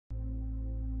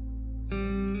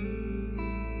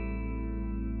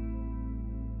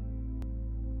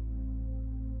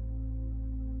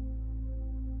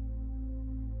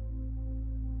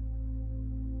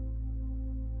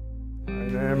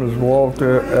name is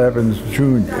Walter Evans,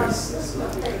 Jr.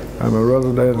 I'm a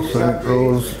resident of St.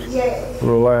 Louis for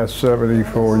the last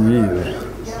 74 years.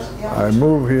 I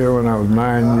moved here when I was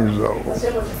 9 years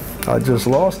old. I just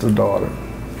lost a daughter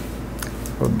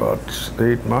about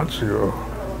 8 months ago.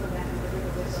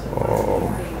 Oh,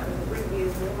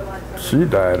 she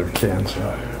died of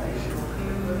cancer.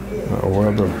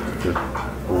 Whether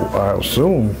I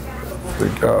assume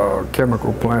the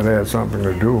chemical plant had something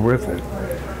to do with it.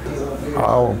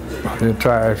 Our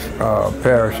entire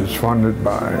parish is funded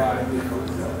by,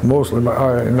 mostly,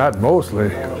 not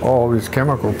mostly, all these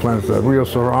chemical plants that we are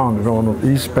surrounded on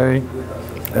the East Bank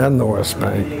and the West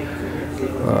Bank.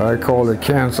 I call it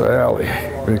Cancer Alley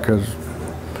because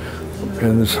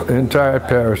in this entire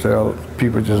parish there are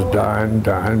people just dying,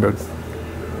 but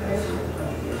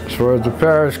as far as the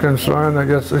parish is concerned, I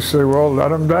guess they say, well, let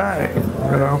them die,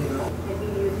 you know.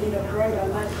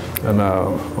 And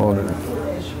on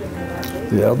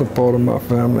the other part of my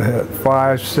family had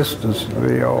 5 sisters.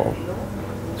 They all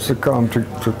succumbed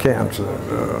to cancer.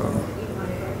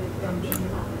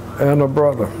 And a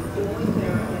brother.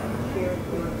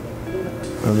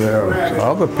 And there are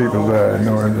other people that I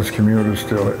know in this community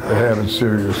still having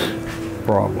serious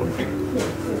problems.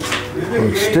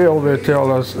 But still they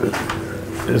tell us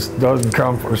it's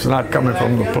not coming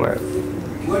from the plant.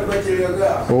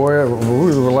 Well,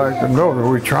 we would like to know that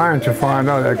we're trying to find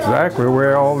out exactly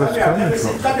where all this is coming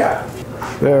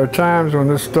from. There are times when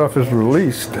this stuff is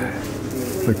released,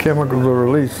 the chemicals are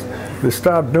released. They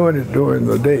stop doing it during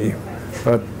the day,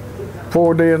 but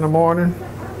 4 days in the morning,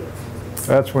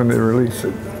 that's when they release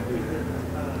it.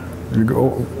 You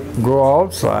go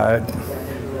outside,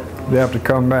 they have to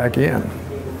come back in.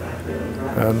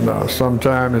 And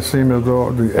sometimes it seems as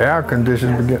though the air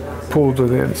conditioners get pulled to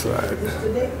the inside.